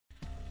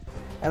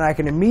and I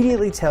can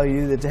immediately tell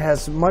you that it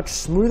has a much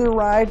smoother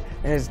ride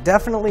and is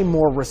definitely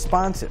more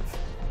responsive.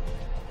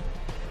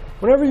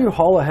 Whenever you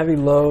haul a heavy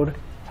load,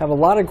 have a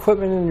lot of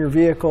equipment in your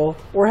vehicle,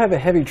 or have a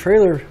heavy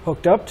trailer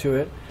hooked up to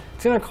it,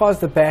 it's going to cause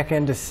the back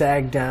end to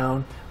sag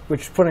down,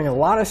 which is putting a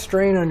lot of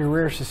strain on your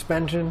rear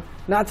suspension,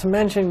 not to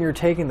mention you're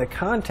taking the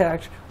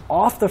contact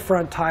off the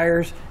front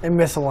tires and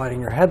misaligning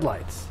your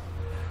headlights.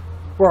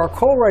 Where our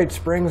Coil-Rite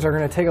springs are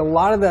going to take a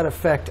lot of that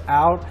effect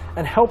out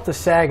and help the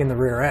sag in the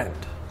rear end.